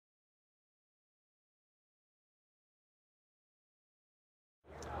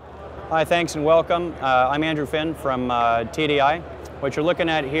Hi, thanks and welcome. I'm Andrew Finn from TDI. What you're looking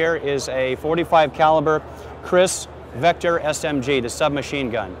at here is a 45 caliber Kriss Vector SMG, the submachine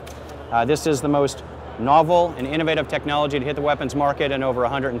gun. This is the most novel and innovative technology to hit the weapons market in over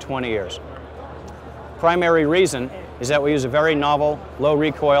 120 years. Primary reason is that we use a very novel, low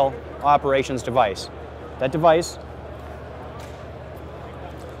recoil operations device. That device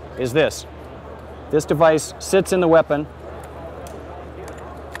is this. This device sits in the weapon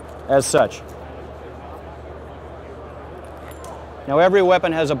as such. Now every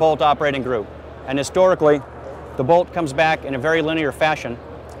weapon has a bolt operating group, and historically the bolt comes back in a very linear fashion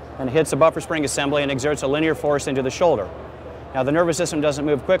and hits a buffer spring assembly and exerts a linear force into the shoulder. Now the nervous system doesn't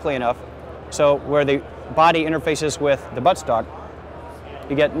move quickly enough, so where the body interfaces with the buttstock,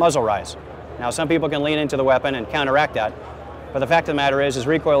 you get muzzle rise. Now some people can lean into the weapon and counteract that, but the fact of the matter is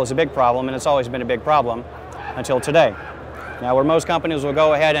recoil is a big problem, and it's always been a big problem until today. Now where most companies will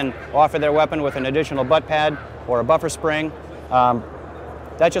go ahead and offer their weapon with an additional butt pad or a buffer spring,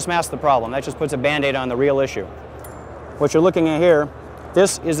 that just masks the problem. That just puts a band-aid on the real issue. What you're looking at here,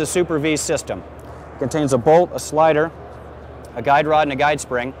 this is the Super V system. It contains a bolt, a slider, a guide rod and a guide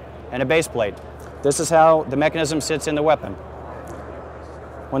spring, and a base plate. This is how the mechanism sits in the weapon.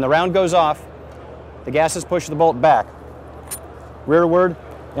 When the round goes off, the gases push the bolt back, rearward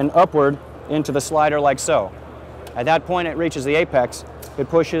and upward into the slider like so. At that point it reaches the apex, it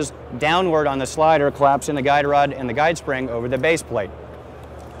pushes downward on the slider, collapsing the guide rod and the guide spring over the base plate.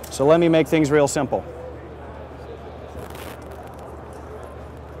 So let me make things real simple.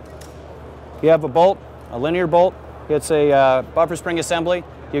 You have a bolt, a linear bolt, it's a buffer spring assembly,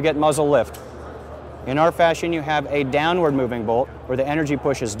 you get muzzle lift. In our fashion you have a downward moving bolt where the energy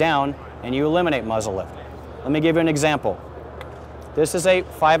pushes down and you eliminate muzzle lift. Let me give you an example. This is a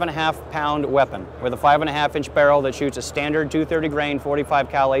 5.5 pound weapon with a 5.5 inch barrel that shoots a standard 230 grain 45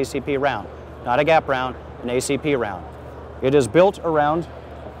 cal ACP round, not a gap round, an ACP round. It is built around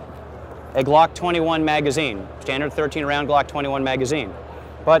a Glock 21 magazine, standard 13 round Glock 21 magazine.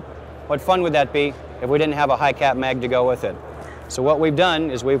 But what fun would that be if we didn't have a high cap mag to go with it? So what we've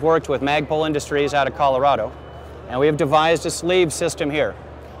done is we've worked with Magpul Industries out of Colorado, and we have devised a sleeve system here.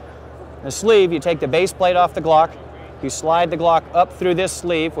 The sleeve, you take the base plate off the Glock, you slide the Glock up through this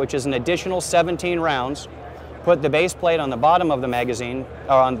sleeve, which is an additional 17 rounds, put the base plate on the bottom of the magazine,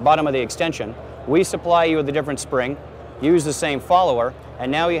 or on the bottom of the extension. We supply you with a different spring, use the same follower,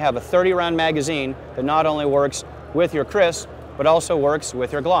 and now you have a 30-round magazine that not only works with your Kriss, but also works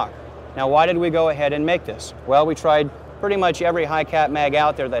with your Glock. Now why did we go ahead and make this? Well, we tried pretty much every high cap mag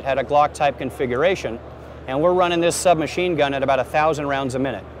out there that had a Glock type configuration, and we're running this submachine gun at about 1,000 rounds a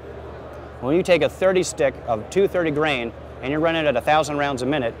minute. When you take a 30 stick of 230 grain and you're running at 1,000 rounds a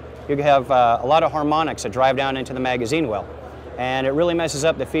minute, you have a lot of harmonics that drive down into the magazine well. And it really messes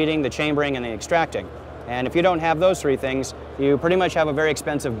up the feeding, the chambering, and the extracting. And if you don't have those three things, you pretty much have a very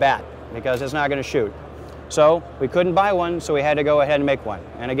expensive bat because it's not going to shoot. So we couldn't buy one, so we had to go ahead and make one.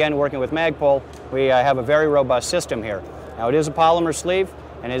 And again, working with Magpul, we have a very robust system here. Now it is a polymer sleeve,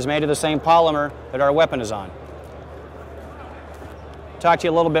 and it is made of the same polymer that our weapon is on. Talk to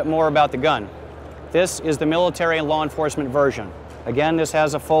you a little bit more about the gun. This is the military and law enforcement version. Again, this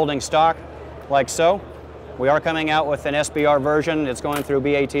has a folding stock like so. We are coming out with an SBR version. It's going through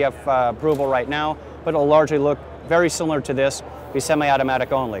BATF approval right now, but it'll largely look very similar to this, be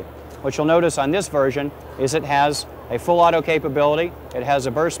semi-automatic only. What you'll notice on this version is it has a full auto capability, it has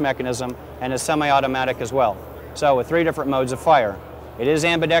a burst mechanism, and is semi-automatic as well. So with 3 different modes of fire. It is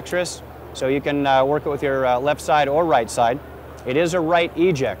ambidextrous, so you can work it with your left side or right side. It is a right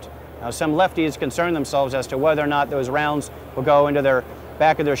eject. Now some lefties concern themselves as to whether or not those rounds will go into their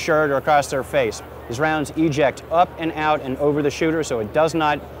back of their shirt or across their face. These rounds eject up and out and over the shooter, so it does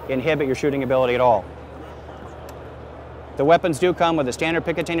not inhibit your shooting ability at all. The weapons do come with a standard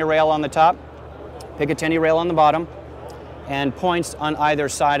Picatinny rail on the top, Picatinny rail on the bottom, and points on either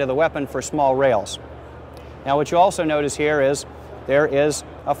side of the weapon for small rails. Now what you also notice here is there is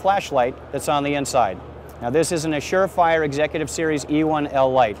a flashlight that's on the inside. Now this is an Surefire Executive Series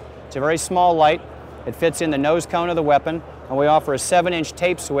E1L light. It's a very small light. It fits in the nose cone of the weapon, and we offer a 7-inch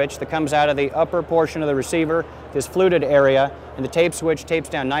tape switch that comes out of the upper portion of the receiver, this fluted area, and the tape switch tapes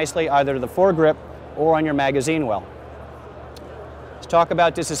down nicely either to the foregrip or on your magazine well. Let's talk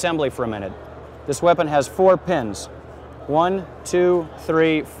about disassembly for a minute. This weapon has 4 pins. 1, 2,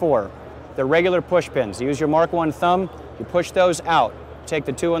 3, 4. They're regular push pins. You use your Mark I thumb, you push those out. Take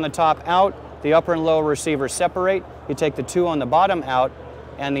the 2 on the top out, the upper and lower receiver separate, you take the 2 on the bottom out,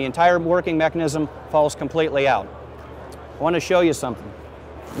 and the entire working mechanism falls completely out. I want to show you something.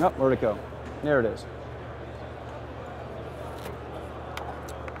 Nope, where'd it go? There it is.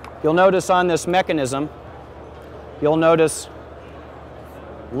 You'll notice on this mechanism, you'll notice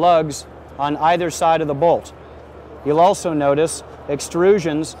lugs on either side of the bolt. You'll also notice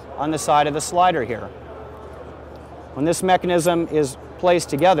extrusions on the side of the slider here. When this mechanism is placed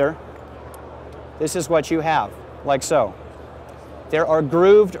together, this is what you have, like so. There are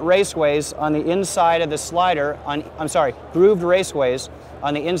grooved raceways on the inside of the slider, grooved raceways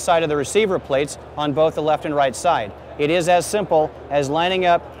on the inside of the receiver plates on both the left and right side. It is as simple as lining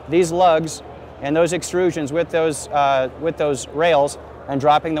up these lugs and those extrusions with those rails and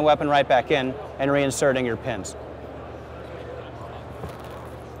dropping the weapon right back in and reinserting your pins.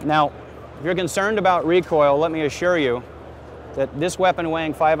 Now, if you're concerned about recoil, let me assure you that this weapon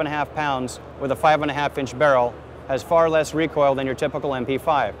weighing 5.5 pounds with a 5.5-inch barrel has far less recoil than your typical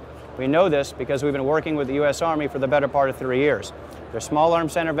MP5. We know this because we've been working with the U.S. Army for the better part of 3 years. Their Small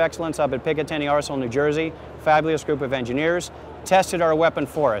Arms Center of Excellence up at Picatinny Arsenal, New Jersey, fabulous group of engineers, tested our weapon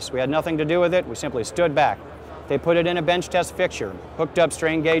for us. We had nothing to do with it, we simply stood back. They put it in a bench test fixture, hooked up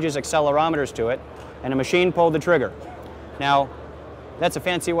strain gauges, accelerometers to it, and a machine pulled the trigger. Now, that's a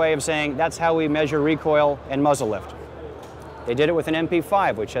fancy way of saying that's how we measure recoil and muzzle lift. They did it with an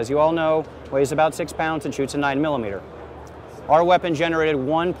MP5, which, as you all know, weighs about 6 pounds and shoots a 9mm. Our weapon generated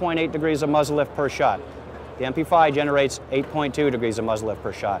 1.8 degrees of muzzle lift per shot. The MP5 generates 8.2 degrees of muzzle lift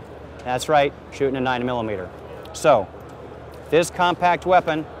per shot. That's right, shooting a 9mm. So, this compact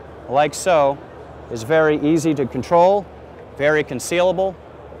weapon, like so, is very easy to control, very concealable.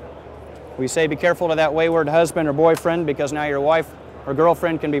 We say be careful to that wayward husband or boyfriend because now your wife or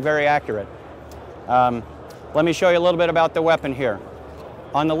girlfriend can be very accurate. Let me show you a little bit about the weapon here.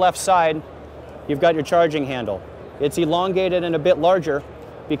 On the left side, you've got your charging handle. It's elongated and a bit larger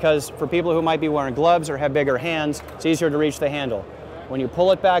because for people who might be wearing gloves or have bigger hands, it's easier to reach the handle. When you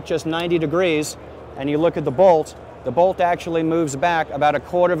pull it back just 90 degrees and you look at the bolt actually moves back about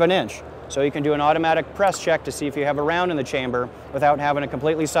 1/4 inch. So you can do an automatic press check to see if you have a round in the chamber without having to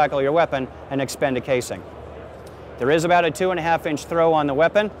completely cycle your weapon and expend a casing. There is about a 2.5-inch throw on the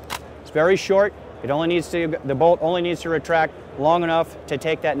weapon. It's very short. The bolt only needs to retract long enough to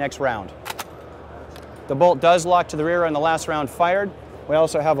take that next round. The bolt does lock to the rear on the last round fired. We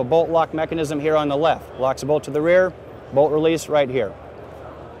also have a bolt lock mechanism here on the left. Locks the bolt to the rear, bolt release right here.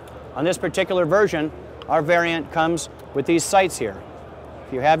 On this particular version, our variant comes with these sights here.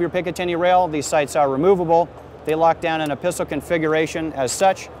 If you have your Picatinny rail, these sights are removable. They lock down in a pistol configuration as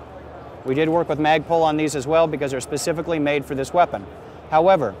such. We did work with Magpul on these as well because they're specifically made for this weapon.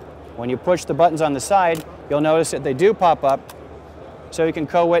 However, when you push the buttons on the side, you'll notice that they do pop up so you can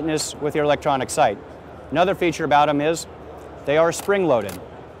co-witness with your electronic sight. Another feature about them is they are spring-loaded.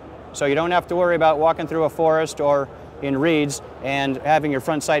 So you don't have to worry about walking through a forest or in reeds and having your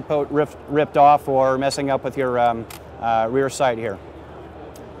front sight post ripped off or messing up with your rear sight here.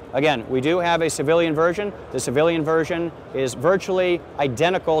 Again, we do have a civilian version. The civilian version is virtually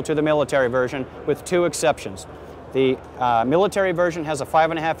identical to the military version with 2 exceptions. The military version has a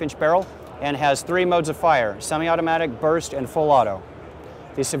 5.5-inch barrel and has 3 modes of fire: semi-automatic, burst, and full auto.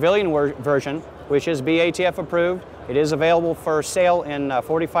 The civilian version, which is BATF approved, it is available for sale in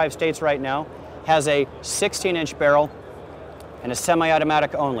 45 states right now, has a 16-inch barrel and a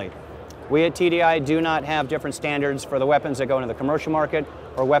semi-automatic only. We at TDI do not have different standards for the weapons that go into the commercial market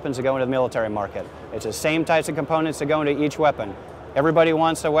or weapons that go into the military market. It's the same types of components that go into each weapon. Everybody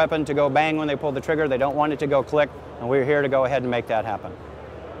wants a weapon to go bang when they pull the trigger. They don't want it to go click, and we're here to go ahead and make that happen.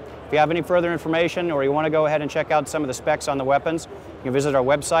 If you have any further information or you want to go ahead and check out some of the specs on the weapons, you can visit our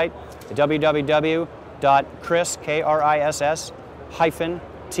website at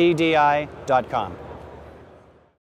www.kriss-TDI.com.